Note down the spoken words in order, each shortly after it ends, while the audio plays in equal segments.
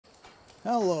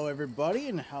Hello everybody,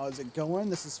 and how's it going?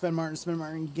 This is Sven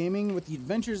Martin Gaming with the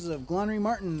adventures of Glaunry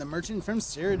Martin, the merchant from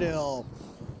Cyrodiil.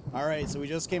 Alright, so we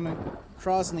just came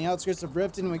across in the outskirts of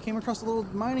Riften, and we came across a little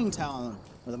mining town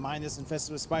with a mine that's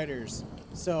infested with spiders.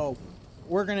 So,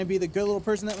 we're gonna be the good little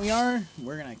person that we are.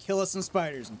 We're gonna kill us some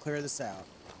spiders and clear this out.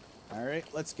 Alright,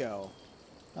 let's go.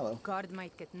 Hello. Guard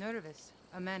might get nervous.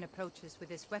 A man approaches with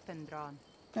his weapon drawn.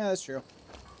 Yeah, that's true.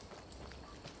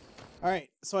 Alright,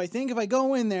 so I think if I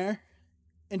go in there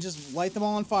and just light them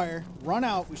all on fire, run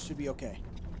out, we should be okay.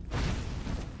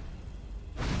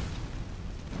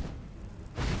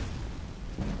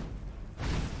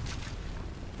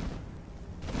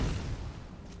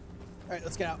 Alright,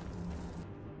 let's get out.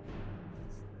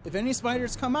 If any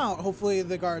spiders come out, hopefully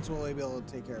the guards will be able to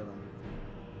take care of them.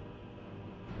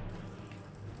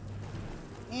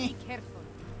 Be careful.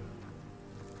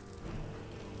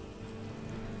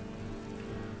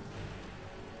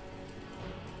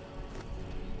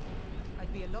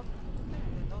 I'd be a lot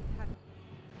happy.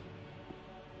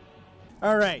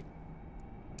 Alright.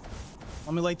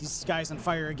 Let me light these guys on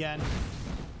fire again.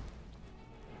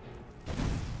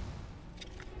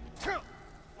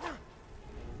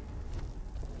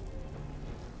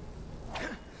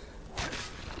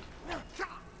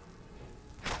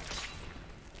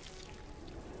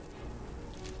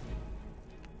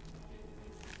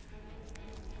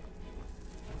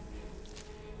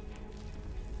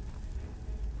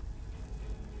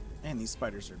 Man, these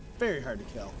spiders are very hard to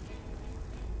kill.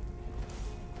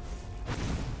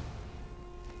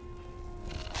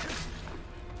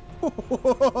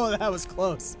 Oh, that was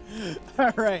close.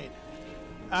 Alright.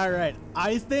 Alright.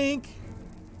 I think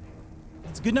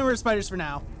it's a good number of spiders for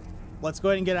now. Let's go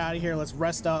ahead and get out of here. Let's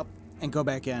rest up and go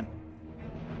back in.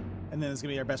 And then it's going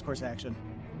to be our best course of action.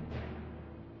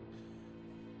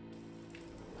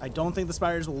 I don't think the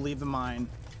spiders will leave the mine.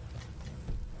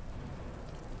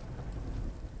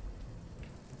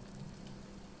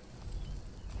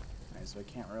 Alright, so I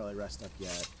can't really rest up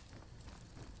yet.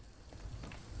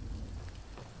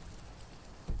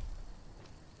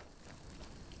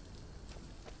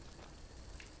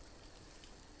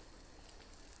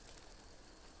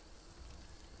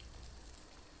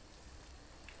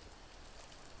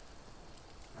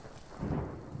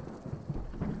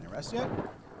 Rest yet?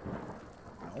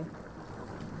 No.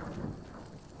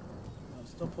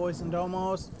 Still poisoned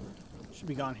almost. Should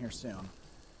be gone here soon. I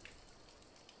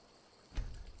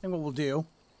think what we'll do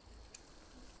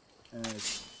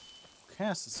is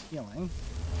cast this healing.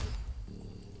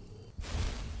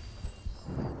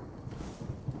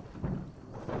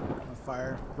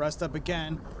 Fire. Rest up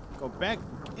again. Go back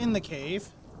in the cave.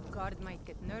 Guard might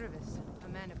get nervous. A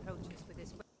man approaches with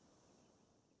his weapon.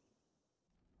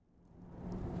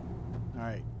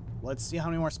 Alright, let's see how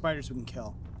many more spiders we can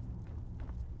kill.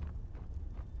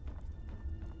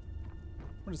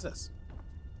 What is this?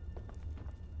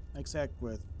 Exact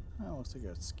with... Oh, looks like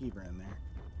a skeever in there.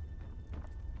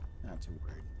 Not too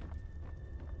worried.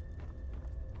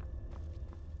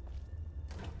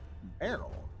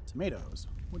 Barrel. Tomatoes.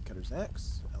 Woodcutter's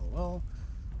X. LOL.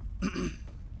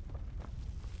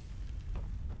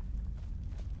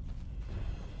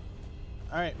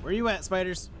 Alright, where you at,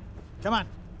 spiders? Come on.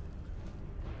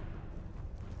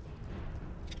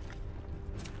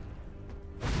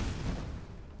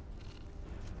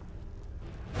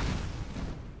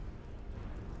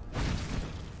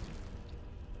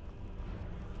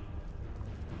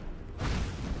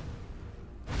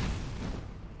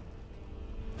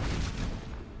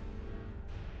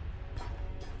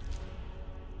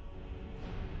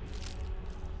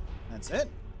 That's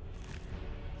it.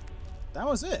 That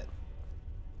was it.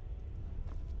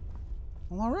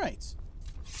 Well, alright.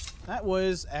 That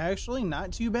was actually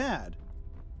not too bad.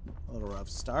 A little rough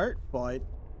start, but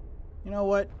you know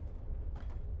what?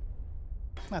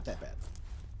 Not that bad.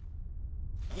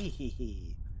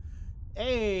 Hey.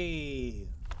 Hey.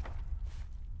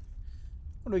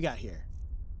 What do we got here?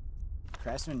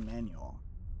 Craftsman manual.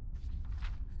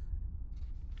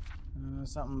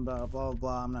 Something about blah, blah,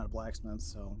 blah. I'm not a blacksmith,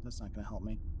 so that's not going to help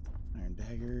me. Iron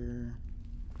dagger.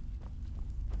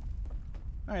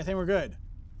 Alright, I think we're good.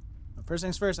 But first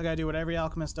things first, I gotta do what every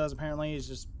alchemist does, apparently, is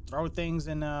just throw things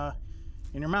in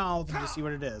your mouth and just see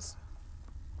what it is.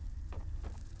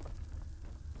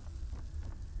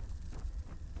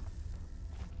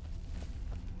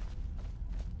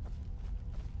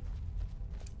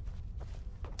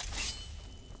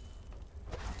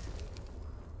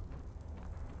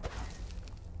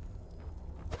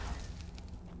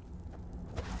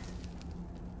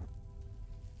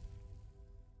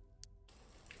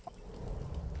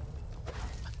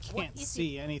 Can't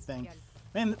see anything.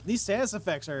 Man, these status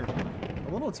effects are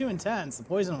a little too intense. The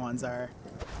poison ones are.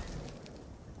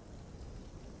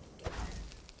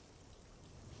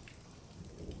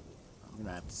 I'm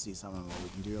gonna have to see something what we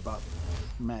can do about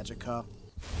Magicka.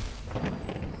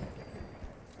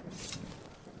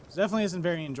 This definitely isn't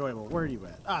very enjoyable. Where are you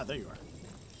at? Ah, there you are.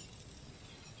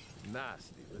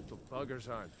 Nasty little buggers,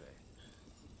 aren't they?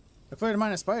 I cleared a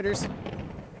mine of spiders.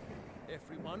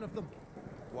 Every one of them?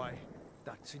 Why,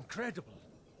 that's incredible.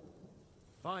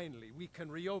 Finally, we can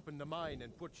reopen the mine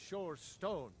and put Shore's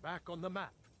stone back on the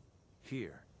map.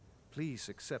 Here, please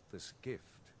accept this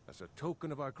gift as a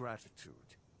token of our gratitude.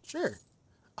 Sure.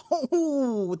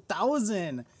 Oh,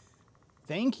 1,000.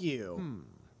 Thank you.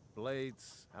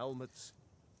 Blades, helmets,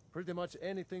 pretty much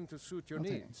anything to suit your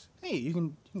needs. Hey, you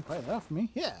can buy that off for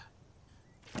me. Yeah.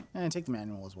 And take the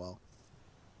manual as well.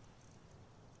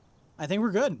 I think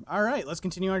we're good. All right, let's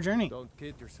continue our journey. Don't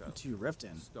kid yourself. To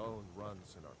Riften. Stone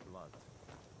runs in our blood.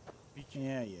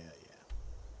 Yeah.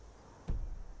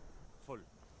 Full.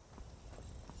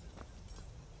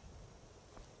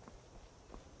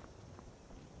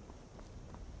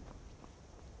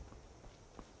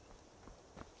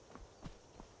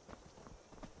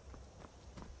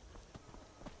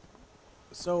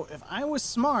 So if I was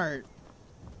smart,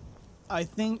 I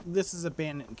think this is a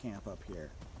bandit camp up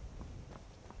here.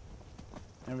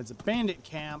 And if it's a bandit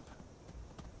camp,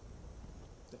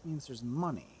 that means there's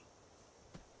money.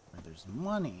 Where there's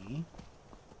money,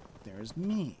 there's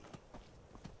me.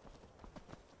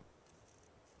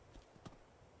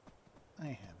 I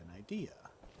have an idea.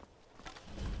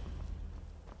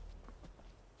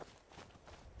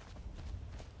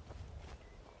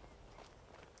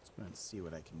 Let's go and see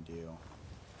what I can do.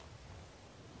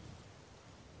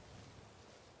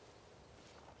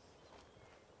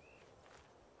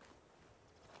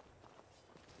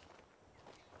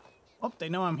 Oh, they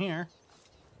know I'm here.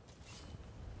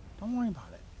 Don't worry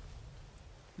about it.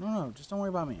 No, just don't worry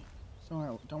about me. Don't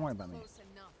worry about me.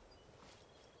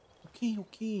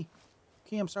 Okay,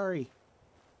 I'm sorry.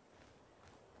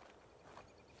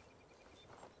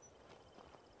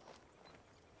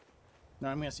 Now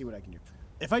I'm gonna see what I can do.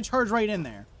 If I charge right in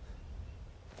there,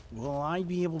 will I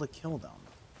be able to kill them?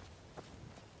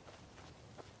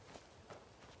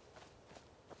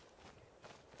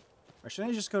 Or should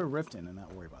I just go to Riften and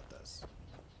not worry about this?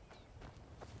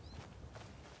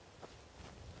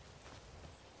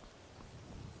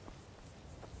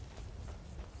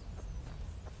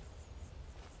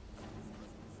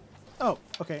 Oh,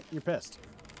 okay, you're pissed.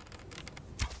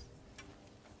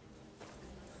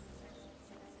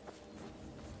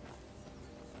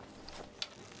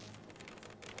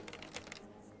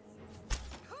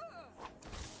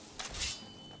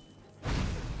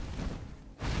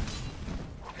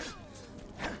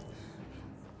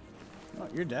 Oh,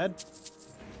 you're dead.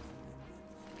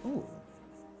 Ooh.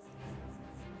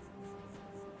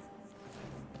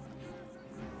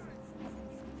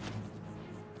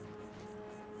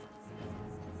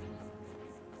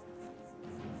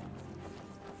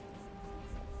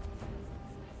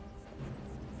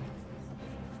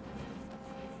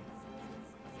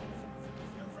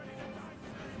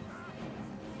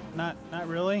 Not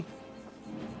really.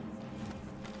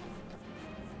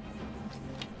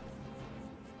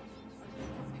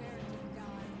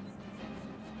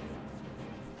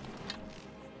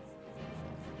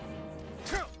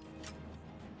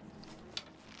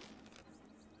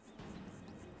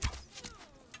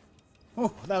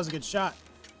 Oh, that was a good shot.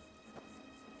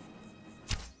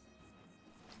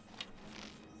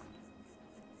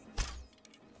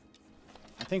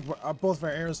 I think both of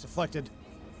our arrows deflected.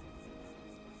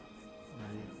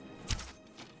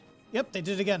 Yep, they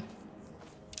did it again.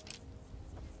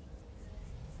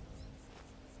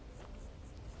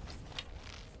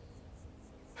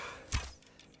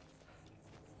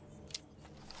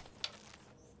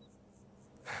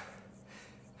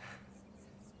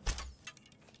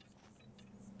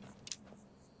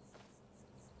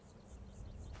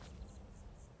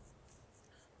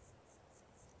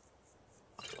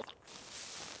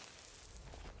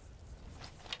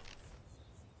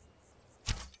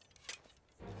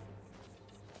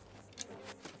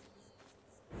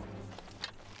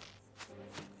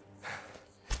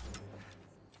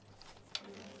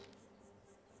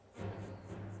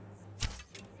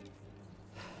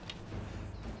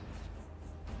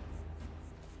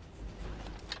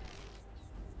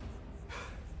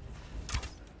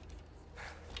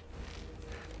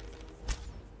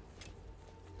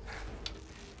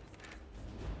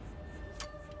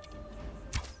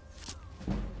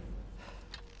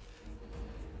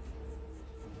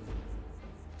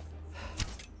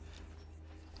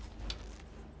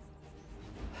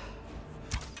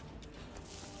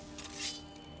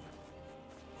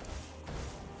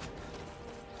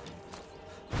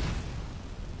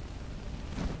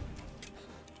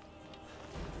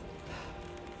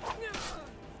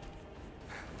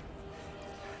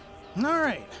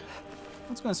 Alright.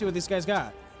 Let's go and see what these guys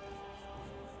got.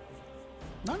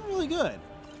 Not really good.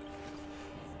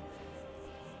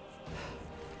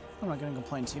 I'm not going to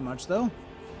complain too much, though.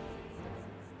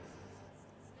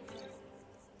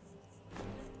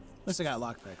 At least I got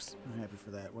lockpicks. I'm happy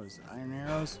for that. What is it? Iron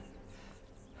arrows?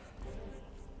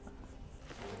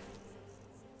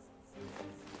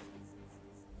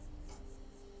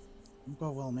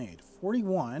 Well made.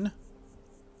 41.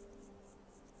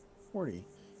 40.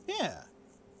 Yeah.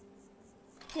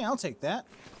 Yeah, I'll take that.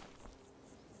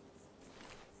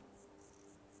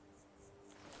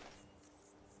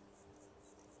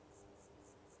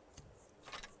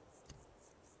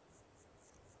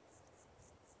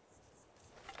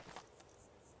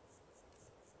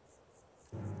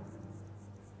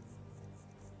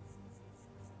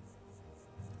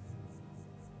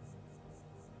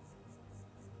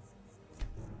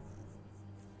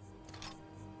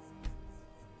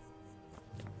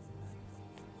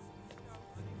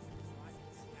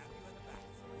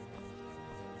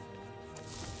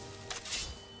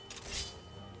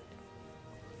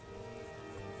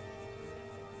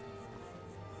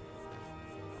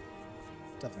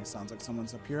 Definitely sounds like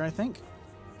someone's up here, I think.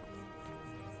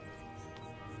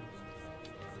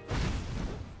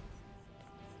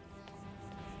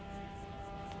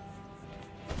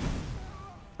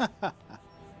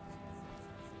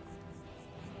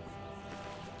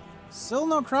 Still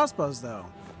no crossbows, though.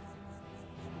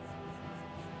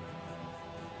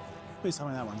 Please tell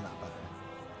me that one's not better.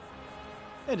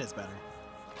 It is better.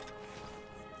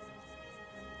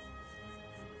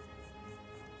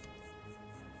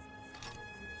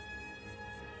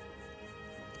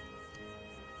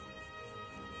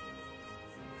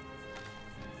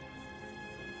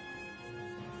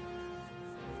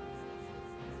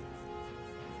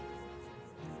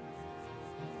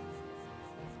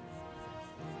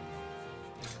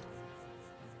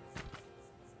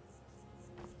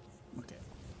 Okay.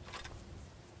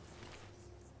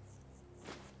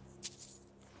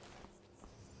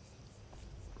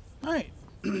 All right.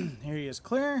 Area is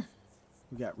clear.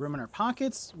 We got room in our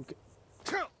pockets. We could...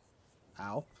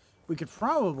 Ow. We could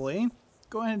probably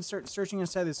go ahead and start searching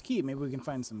inside this keep. Maybe we can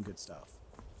find some good stuff.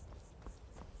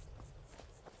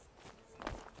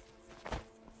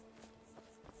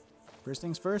 First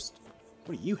things first,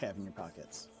 what do you have in your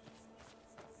pockets?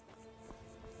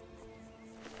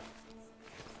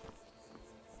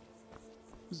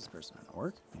 Who's this person? An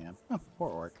orc? Yeah. Oh, poor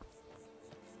orc.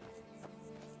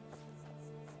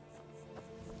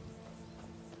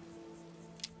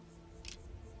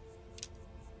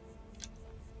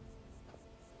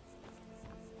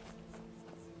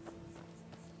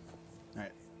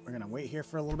 Alright, we're gonna wait here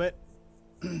for a little bit,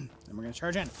 and we're gonna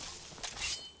charge in.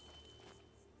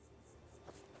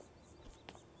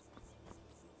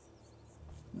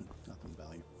 Nothing of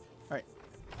value. Alright.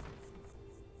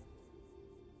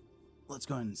 Let's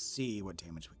go ahead and see what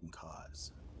damage we can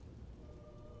cause.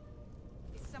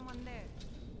 Is someone there?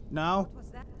 No. What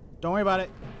was that? Don't worry about it.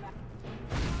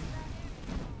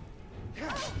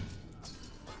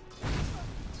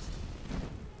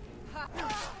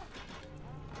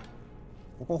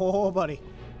 Oh, buddy.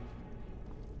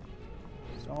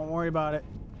 Just don't worry about it.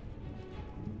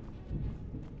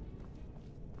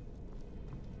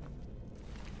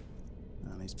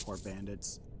 Oh, these poor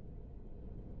bandits.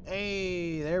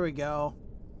 Hey, there we go.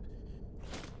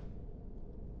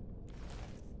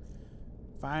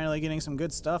 Finally getting some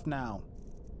good stuff now.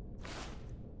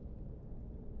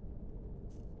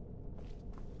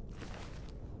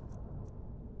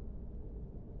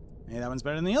 Hey, that one's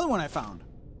better than the other one I found.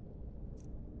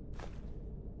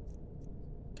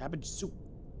 Cabbage soup.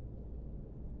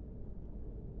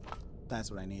 That's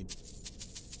what I need.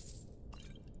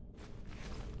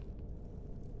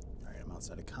 Alright, I'm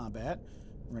outside of combat.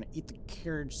 We're gonna eat the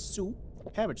cabbage soup.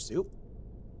 Cabbage soup.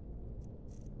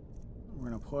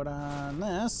 We're gonna put on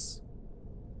this.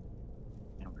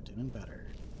 And we're doing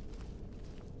better.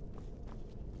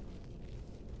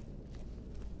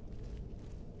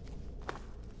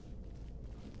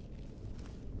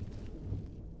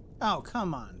 Oh,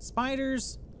 come on.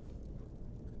 Spiders?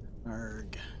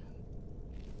 Arrgh.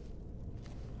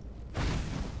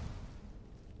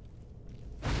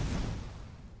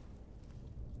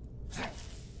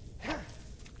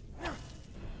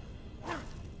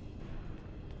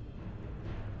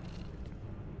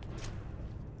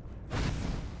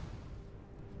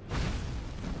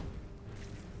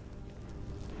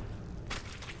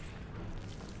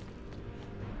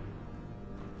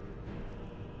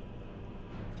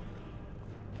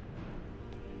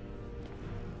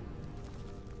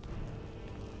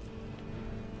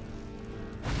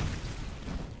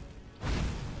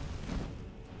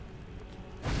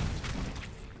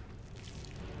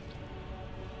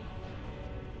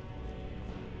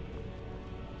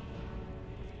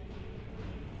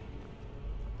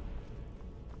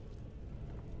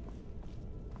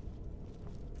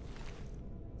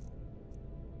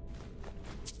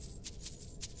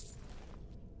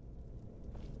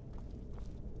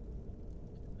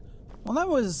 Well,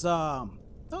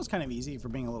 that was kind of easy for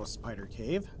being a little spider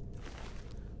cave.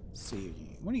 Let's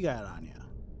see, what do you got on you?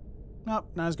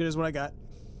 Nope, not as good as what I got.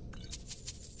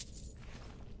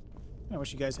 I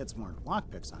wish you guys had some more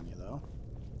lockpicks on you, though.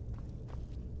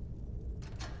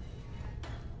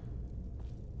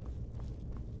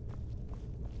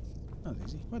 That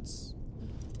was easy. What's...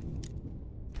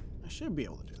 I should be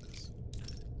able to do this.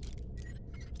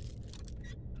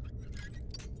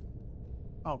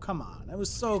 Oh, come on. That was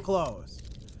so close.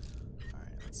 Alright,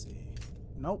 let's see.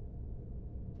 Nope.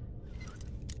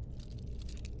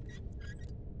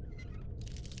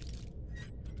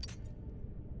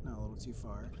 No, a little too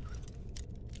far.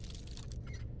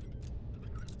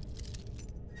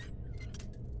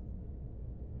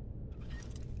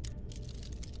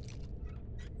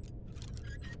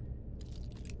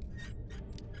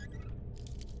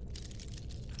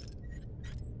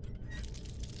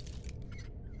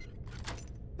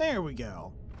 There we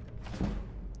go.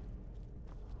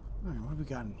 Alright, what have we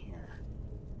got in here?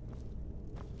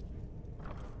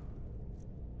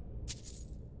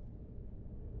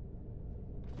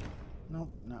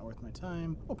 Nope, not worth my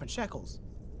time. Open shackles.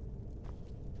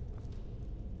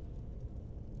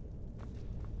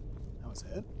 That was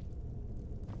it.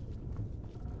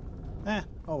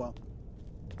 Oh well.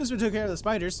 At least we took care of the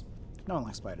spiders. No one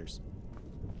likes spiders.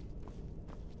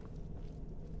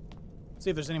 See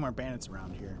if there's any more bandits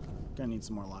around here. Gonna need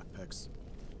some more lockpicks.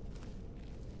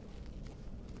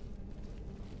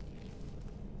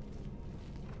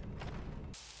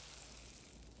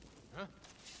 Huh?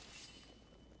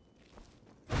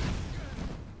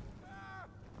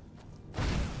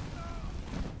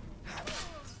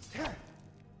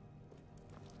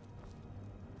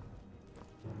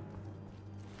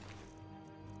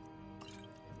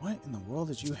 What in the world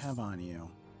did you have on you?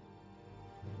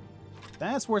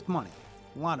 That's worth money.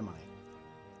 A lot of money.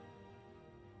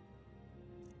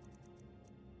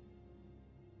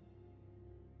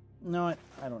 No,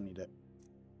 I don't need it.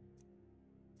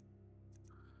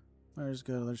 There's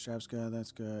good, other straps good,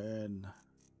 that's good.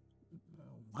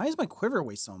 Why does my quiver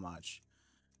weigh so much?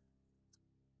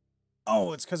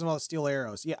 Oh, it's because of all the steel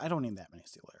arrows. Yeah, I don't need that many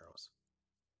steel arrows.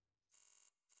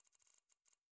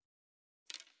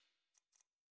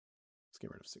 Let's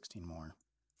get rid of 16 more.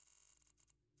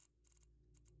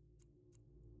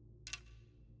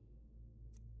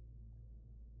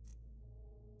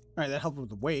 Alright, that helped with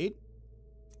the weight.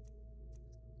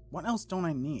 What else don't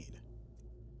I need?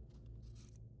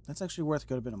 That's actually worth a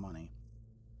good bit of money.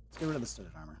 Let's get rid of the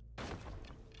studded armor.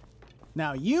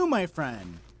 Now you, my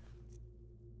friend!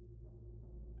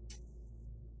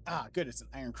 Ah, good, it's an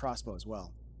iron crossbow as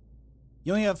well.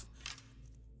 You only have...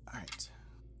 Alright.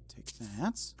 Take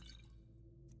that.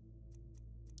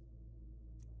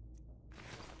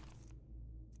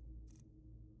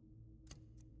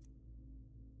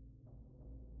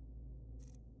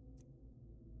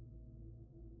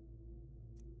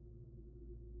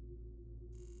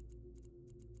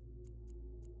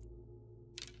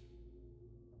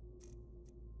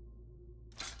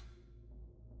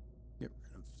 Get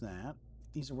rid of that.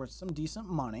 These are worth some decent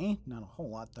money. Not a whole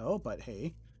lot, though, but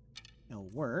hey, it'll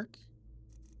work.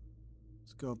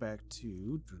 Let's go back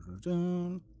to...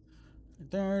 Right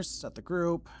there, set the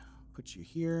group. Put you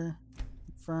here.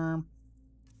 Confirm.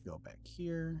 Go back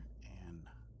here, and...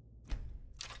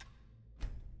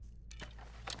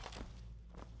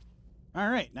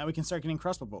 Alright, now we can start getting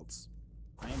crossbow bolts.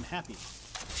 I am happy.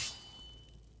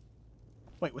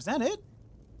 Wait, was that it?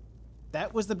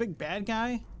 That was the big bad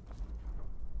guy?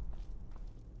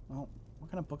 Well, what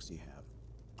kind of books do you have?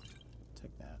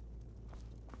 Take that.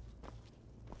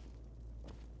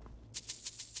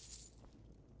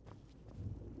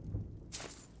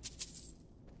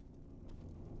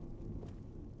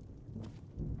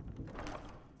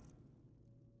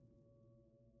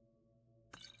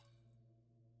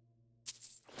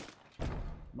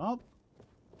 Well,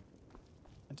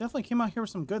 I definitely came out here with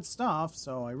some good stuff,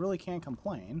 so I really can't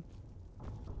complain.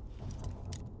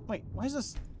 Wait, why is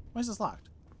this locked?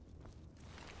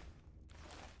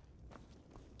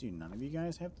 Do none of you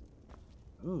guys have...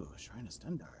 Ooh, Shrine of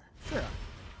Stendar. Sure.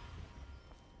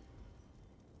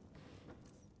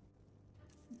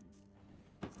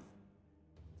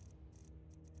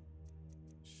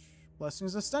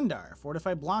 Blessings of Stendar.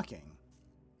 Fortified blocking.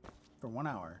 For 1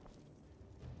 hour.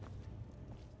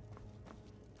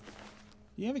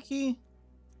 Do you have a key?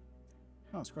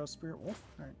 Oh, Scroll Spirit Wolf?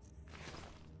 Alright.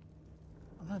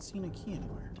 I'm not seeing a key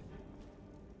anywhere.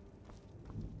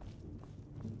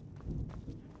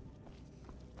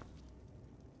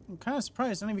 I'm kind of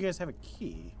surprised none of you guys have a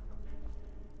key.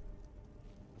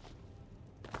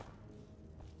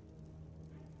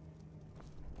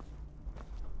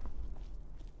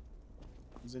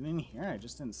 Is it in here? I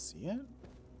just didn't see it.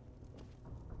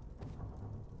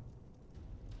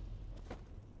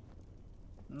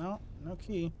 No, no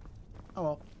key. Oh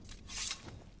well.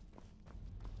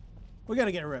 We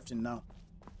gotta get a Riften though.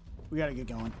 We gotta get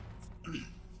going.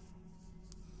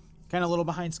 Kind of a little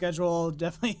behind schedule.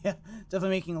 Definitely, definitely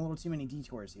making a little too many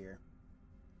detours here.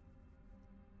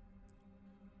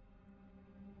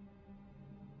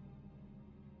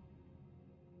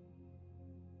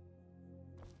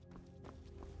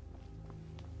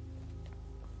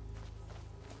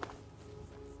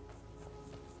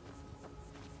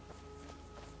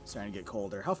 Starting to get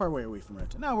colder. How far away are we from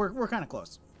Riften? No, we're kind of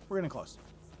close. We're getting close.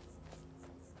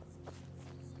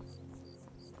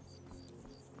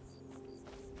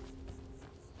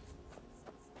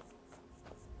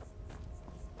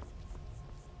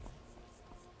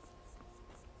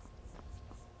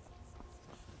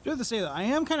 I do have to say that I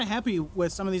am kind of happy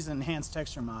with some of these enhanced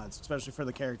texture mods, especially for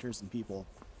the characters and people,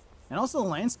 and also the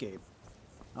landscape.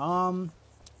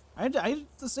 I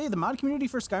have to say the mod community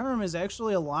for Skyrim is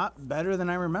actually a lot better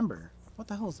than I remember. What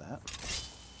the hell is that?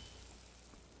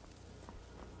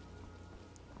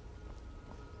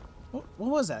 What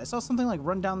was that? I saw something like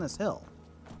run down this hill.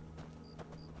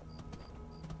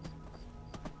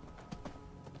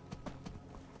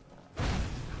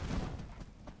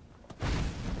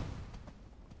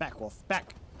 Back, Wolf,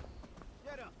 back.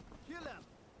 Get him! Kill him!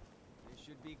 This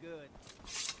should be good.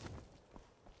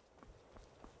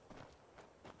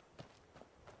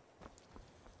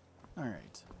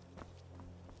 Alright.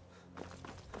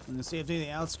 In the safety of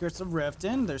the outskirts of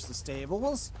Riften, there's the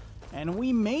stables, and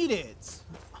we made it!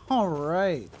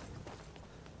 Alright.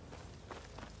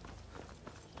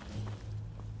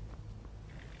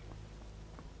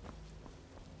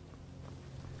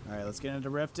 Alright, let's get into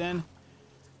Riften,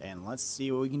 and let's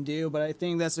see what we can do, but I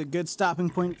think that's a good stopping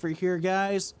point for here,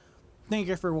 guys. Thank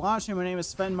you for watching. My name is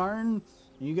Sven Martin,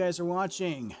 and you guys are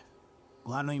watching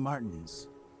Glaunry Martin's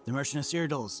The Merchant of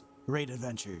Cyrodiil's Great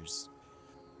Adventures.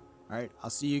 Alright, I'll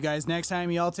see you guys next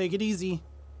time. Y'all take it easy.